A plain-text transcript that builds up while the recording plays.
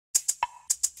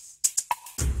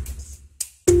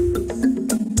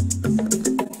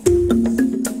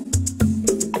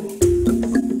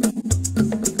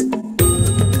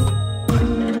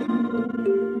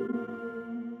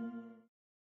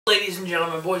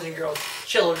boys and girls,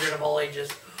 children of all ages.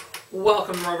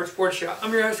 Welcome to Robert Sports Show.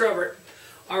 I'm your host, Robert.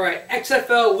 Alright,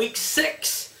 XFL Week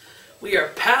 6. We are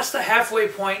past the halfway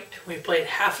point. We played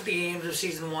half of the games of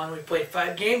Season 1. We played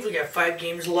 5 games. We got 5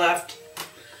 games left.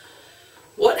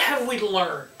 What have we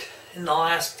learned in the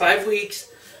last 5 weeks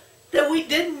that we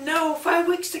didn't know 5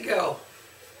 weeks ago?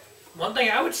 One thing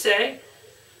I would say,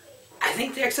 I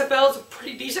think the XFL is a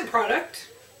pretty decent product.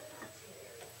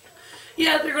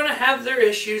 Yeah, they're going to have their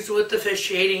issues with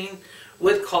officiating,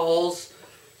 with calls.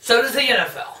 So does the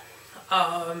NFL.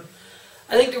 I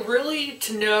think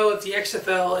to know if the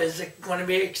XFL is going to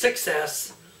be a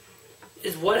success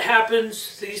is what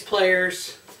happens to these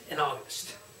players in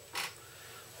August.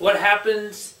 What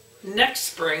happens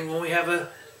next spring when we have a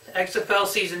XFL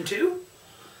Season 2?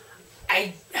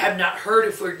 I have not heard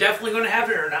if we're definitely going to have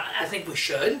it or not. I think we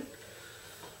should.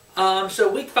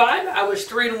 So Week 5, I was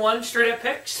 3-1 straight up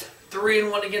picks.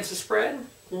 3-1 against the spread.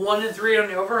 1-3 on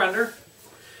the over-under.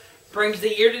 Brings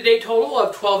the year-to-date total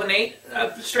of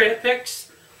 12-8 straight up picks.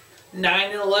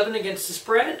 9-11 against the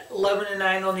spread.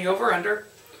 11-9 on the over-under.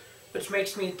 Which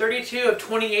makes me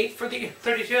 32-28 for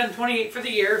the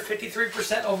year.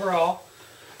 53% overall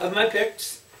of my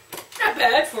picks. Not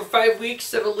bad for 5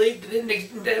 weeks of a league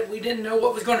that we didn't know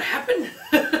what was going to happen.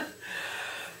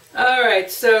 Alright,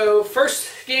 so first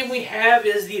game we have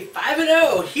is the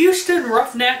 5-0 Houston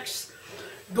Roughnecks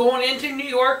going into New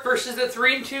York versus the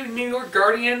 3-2 New York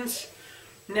Guardians.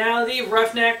 Now the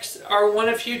Roughnecks are one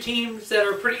of few teams that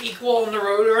are pretty equal on the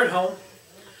road or at home.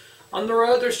 On the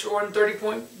road they're scoring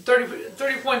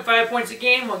 30.5 points a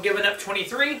game while giving up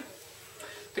 23.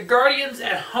 The Guardians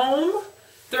at home,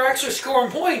 they're actually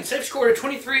scoring points. They've scored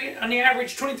on the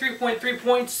average 23.3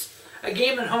 points a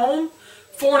game at home.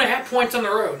 4.5 points on the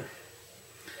road.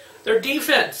 Their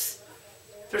defense,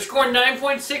 they're scoring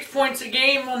 9.6 points a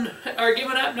game or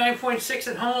giving up 9.6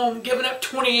 at home, giving up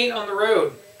 28 on the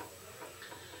road.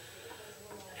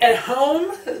 At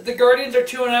home, the Guardians are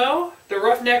 2-0. The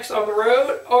Roughnecks on the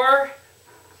road are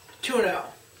 2-0.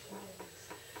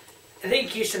 I think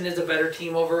Houston is a better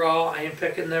team overall. I am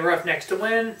picking the Roughnecks to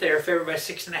win. They are favored by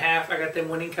 6.5. I got them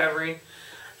winning covering.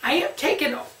 I am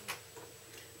taking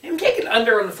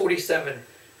under on the 47.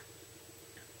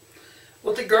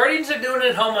 What the Guardians are doing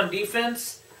at home on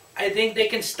defense, I think they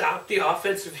can stop the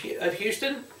offense of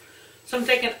Houston. So I'm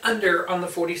taking under on the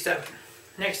 47.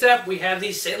 Next up, we have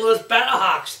the St. Louis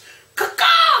Battlehawks.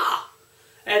 Caw-caw!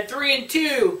 At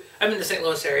 3-2. I'm in the St.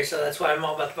 Louis area, so that's why I'm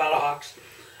all about the Battlehawks.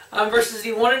 Versus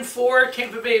the 1-4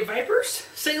 Tampa Bay Vipers.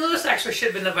 St. Louis actually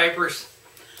should have been the Vipers.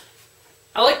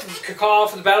 I like to call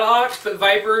for the Battlehawks, but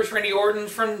Vipers, Randy Orton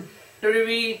from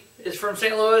WWE is from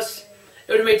St. Louis.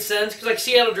 It would have made sense because, like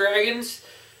Seattle Dragons,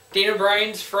 Dana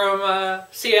Bryan's from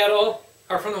Seattle,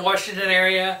 or from the Washington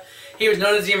area. He was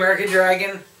known as the American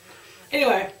Dragon.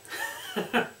 Anyway,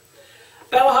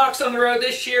 Battlehawks on the road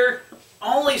this year,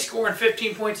 only scoring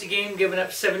 15 points a game, giving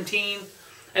up 17.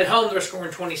 At home, they're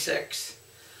scoring 26.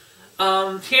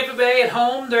 Tampa Bay at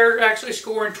home, they're actually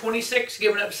scoring 26,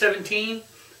 giving up 17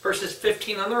 versus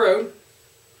 15 on the road.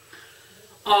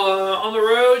 On the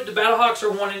road, the Battlehawks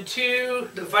are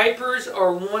 1-2. The Vipers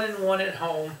are 1-1 at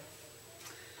home.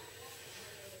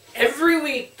 Every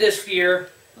week this year,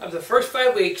 of the first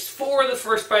 5 weeks, 4 of the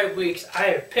first 5 weeks, I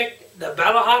have picked the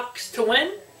Battlehawks to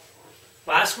win.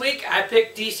 Last week, I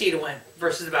picked DC to win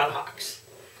versus the Battlehawks.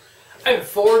 I'm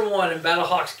 4-1 in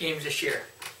Battlehawks games this year.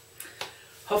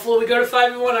 Hopefully we go to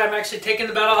 5-1. I'm actually taking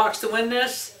the Battlehawks to win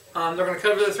this. They're going to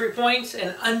cover the 3 points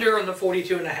and under on the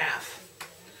 42.5.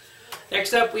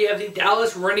 Next up, we have the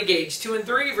Dallas Renegades,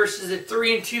 2-3 versus the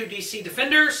 3-2 DC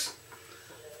Defenders.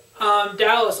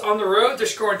 Dallas on the road, they're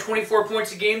scoring 24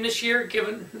 points a game this year.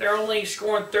 They're only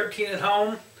scoring 13 at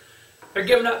home. They're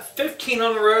giving up 15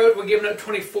 on the road. We're giving up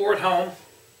 24 at home.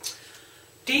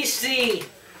 DC,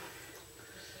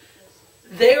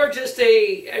 they are just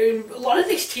a lot of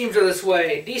these teams are this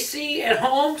way. DC at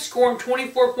home, scoring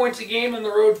 24 points a game, on the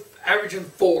road, averaging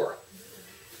 4.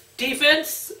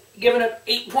 Defense, giving up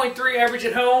 8.3 average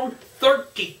at home,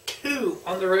 32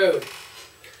 on the road.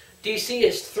 DC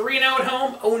is 3-0 at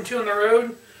home, 0-2 on the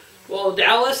road, while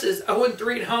Dallas is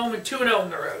 0-3 at home and 2-0 on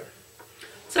the road.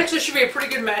 This actually should be a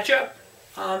pretty good matchup.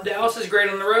 Dallas is great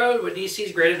on the road, but DC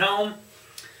is great at home.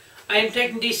 I am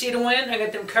taking DC to win. I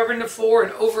got them covering the 4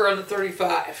 and over on the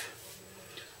 35.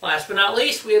 Last but not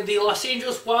least, we have the Los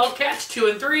Angeles Wildcats,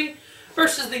 2-3,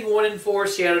 versus the 1-4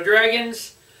 Seattle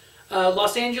Dragons.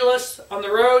 Los Angeles on the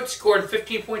road, scoring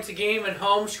 15 points a game, and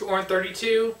home scoring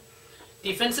 32.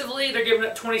 Defensively, they're giving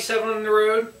up 27 on the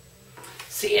road.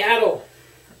 Seattle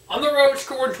on the road,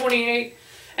 scoring 28.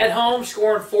 At home,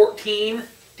 scoring 14.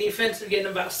 Defense,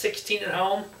 getting about 16 at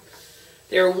home.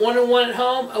 They're 1-1 at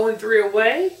home, 0-3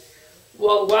 away.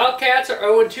 Well, the Wildcats are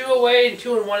 0-2 away and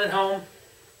 2-1 at home.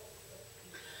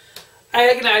 I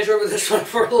agonized over this one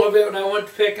for a little bit when I went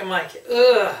to pick. I'm like,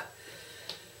 ugh.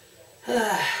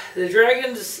 The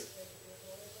Dragons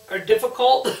are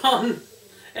difficult at home.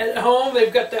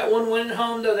 They've got that one win at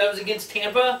home, though. That was against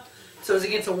Tampa. So it was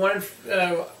against a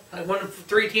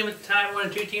 1-3 team at the time,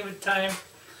 1-2 team at the time.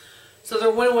 So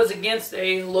their win was against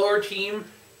a lower team.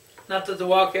 Not that the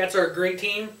Wildcats are a great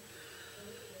team.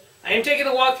 I am taking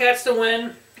the Wildcats to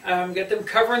win. Got them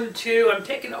covering the 2. I'm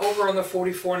taking over on the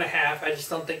 44.5. I just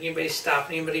don't think anybody's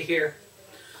stopping anybody here.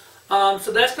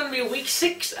 So that's going to be week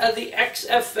 6 of the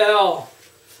XFL.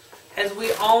 As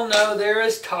we all know, there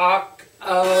is talk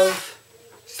of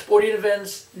sporting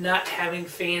events not having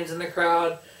fans in the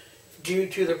crowd due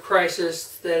to the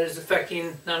crisis that is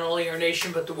affecting not only our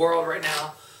nation but the world right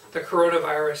now, the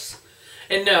coronavirus.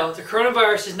 And no, the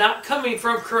coronavirus is not coming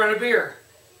from Corona beer.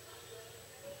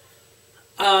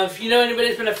 If you know anybody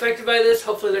who's been affected by this,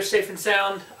 hopefully they're safe and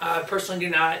sound. I personally do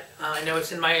not. I know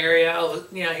it's in my area.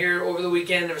 Here over the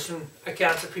weekend there were some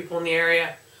accounts of people in the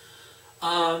area.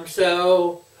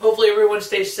 So hopefully everyone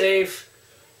stays safe.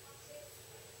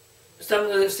 Some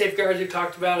of the safeguards we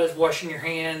talked about is washing your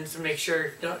hands and make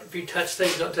sure if you touch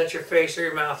things, don't touch your face or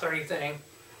your mouth or anything.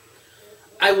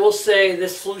 I will say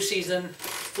this flu season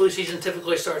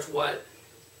typically starts what?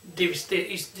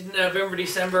 November,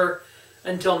 December.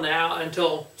 Until now,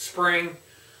 until spring.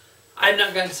 I've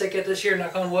not gotten sick yet this year,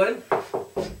 knock on wood.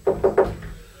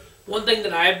 One thing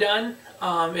that I've done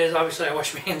is, obviously I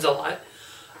wash my hands a lot,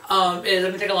 is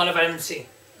I've been taking a lot of vitamin C.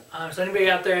 So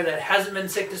anybody out there that hasn't been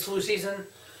sick this flu season,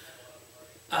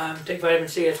 take vitamin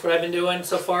C. That's what I've been doing.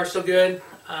 So far, so good.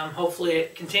 Hopefully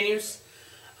it continues.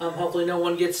 Hopefully no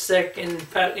one gets sick and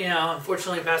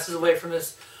unfortunately passes away from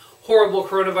this horrible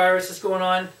coronavirus that's going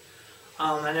on.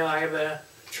 I know I have a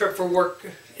trip for work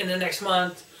in the next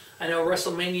month. I know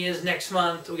WrestleMania is next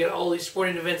month. We got all these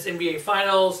sporting events, NBA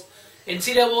Finals,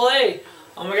 NCAA.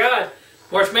 Oh my God,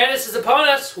 March Madness is upon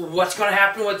us. What's going to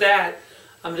happen with that?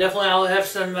 I'll have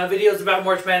some videos about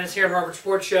March Madness here on Harvard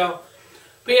Sports Show.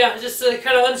 But yeah, just the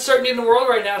kind of uncertainty in the world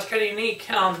right now is kind of unique.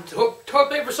 Toilet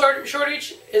paper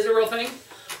shortage is a real thing.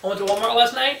 I went to Walmart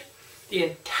last night. The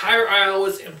entire aisle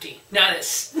was empty. Now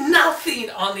there's nothing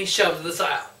on these shelves of this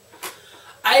aisle.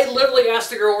 I literally asked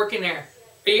the girl working there,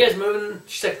 "Are you guys moving?"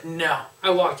 She's like, "No."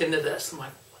 I walked into this. I'm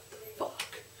like, what the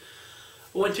fuck?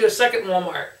 Went to a second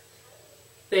Walmart.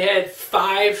 They had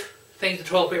 5 things of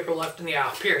toilet paper left in the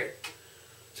aisle, period.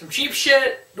 Some cheap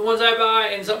shit, the ones I buy,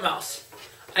 and something else.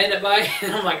 I ended up buying,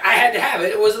 and I'm like, I had to have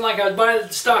it. It wasn't like I was buying it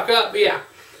to stock up, but yeah.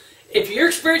 If you're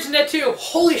experiencing that too,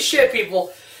 holy shit,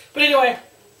 people. But anyway,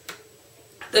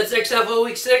 that's XFL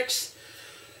Week 6.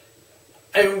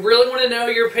 I really want to know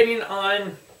your opinion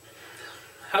on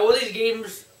how will these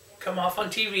games come off on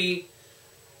TV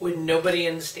with nobody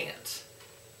in the stands.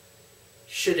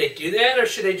 Should they do that or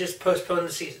should they just postpone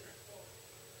the season?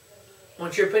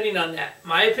 What's your opinion on that?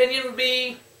 My opinion would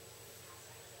be,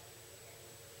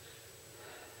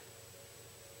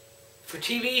 for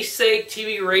TV's sake,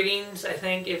 TV ratings, I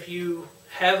think if you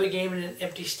have a game in an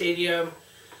empty stadium,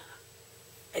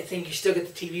 I think you still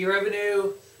get the TV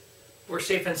revenue. We're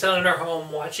safe and sound in our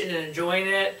home, watching and enjoying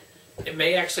it. It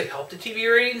may actually help the TV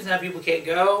ratings. Now people can't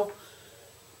go.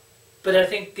 But I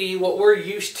think what we're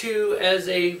used to as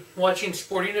watching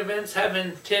sporting events,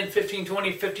 having 10, 15,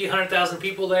 20, 50, 100,000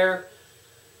 people there,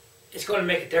 it's going to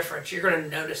make a difference. You're going to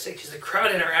notice it because the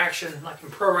crowd interaction, like in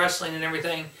pro wrestling and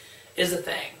everything, is a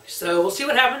thing. So we'll see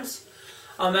what happens.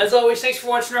 As always, thanks for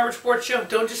watching Robert Sports Show.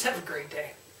 Don't just have a great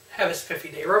day. Have a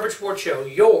 50-day. Robert Sports Show,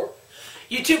 your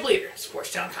YouTube leader in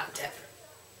sports town content.